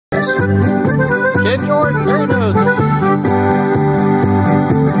Kid Jordan, very good.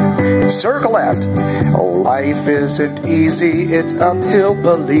 Circle left. Oh, life isn't easy, it's uphill,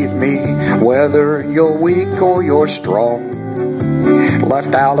 believe me, whether you're weak or you're strong.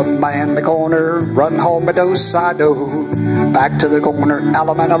 Left Alabama in the corner, run home a do-si-do. Back to the corner,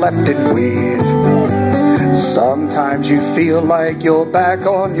 Alabama left and weave. Sometimes you feel like you're back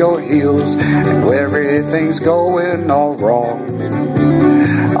on your heels and everything's going all wrong.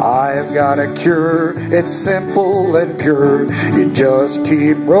 I've got a cure, it's simple and pure. You just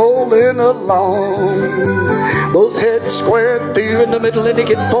keep rolling along. Those heads square through in the middle and you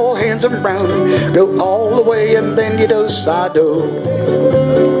get 4 hands around. Go all the way and then you do-si-do.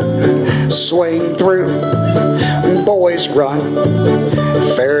 Swing through, boys run.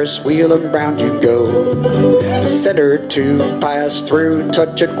 Ferris wheel and round you go. Center to pass through,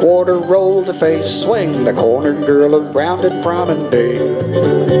 touch a quarter, roll the face, swing the corner, girl around and promenade.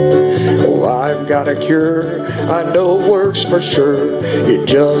 Oh, I've got a cure, I know it works for sure. You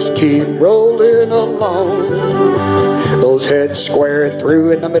just keep rolling along. Those heads square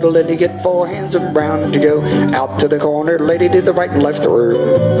through in the middle and you get 4 hands around to go. Out to the corner, lady to the right and left through.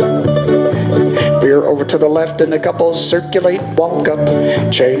 Veer over to the left and a couple circulate, walk up,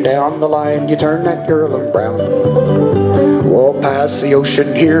 chain down the line, you turn that girl around. We'll pass the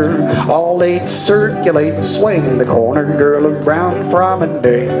ocean here, all 8 circulate, swing the corner, girl around,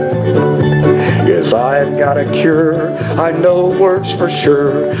 promenade. Yes, I've got a cure, I know it works for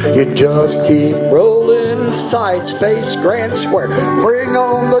sure. You just keep rolling, sides, face, grand square. Bring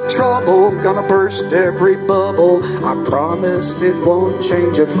on the trouble, gonna burst every bubble. I promise it won't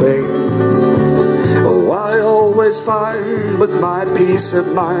change a thing. Oh, I always find with my peace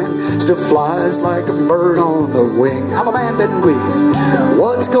of mind still flies like a bird on the wing. Alabama and weave.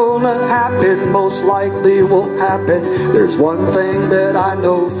 What's gonna happen most likely will happen. There's one thing that I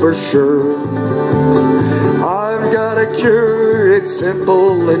know for sure. I've got a cure, it's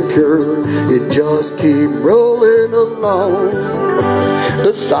simple and pure. You just keep rolling along.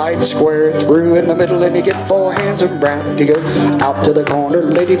 The side square through in the middle and you get 4 hands around. You go out to the corner,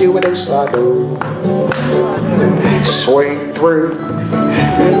 lady do it do-si-do. Swing through,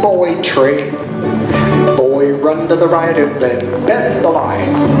 boy trade. Boy run to the right and then bend the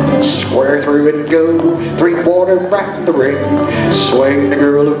line. Square through and go, 3/4 wrap the ring. Swing the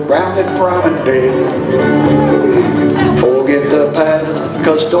girl around and promenade. Forget the past,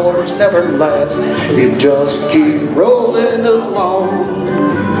 cause storms never last. You just keep rolling along.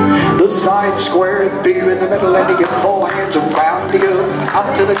 The side square through in the middle and you get 4 hands around to go.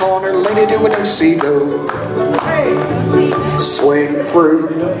 Up to the corner, lady do a do-si-do. Swing through,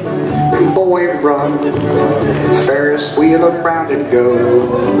 boy run. Ferris wheel around and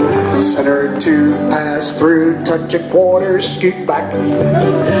go. Center to pass through, touch a quarter, scoot back.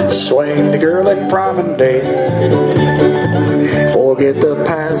 Swing the girl and promenade. Forget the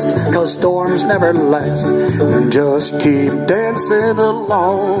past, cause storms never last. Just keep dancing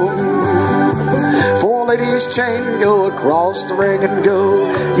along. 4 ladies chain, go across the ring and go.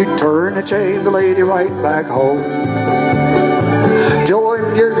 You turn the chain, the lady right back home.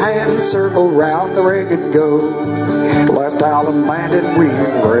 Join your hands, circle round the ring and go. Left Alabama and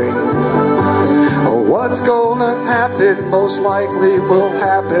weave the ring. Oh, what's gonna happen most likely will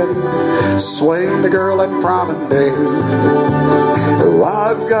happen. Swing the girl and promenade. Oh,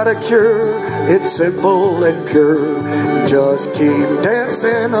 I've got a cure, it's simple and pure. Just keep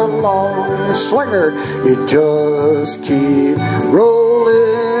dancing along. Swinger, you just keep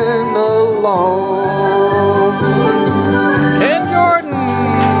rolling along.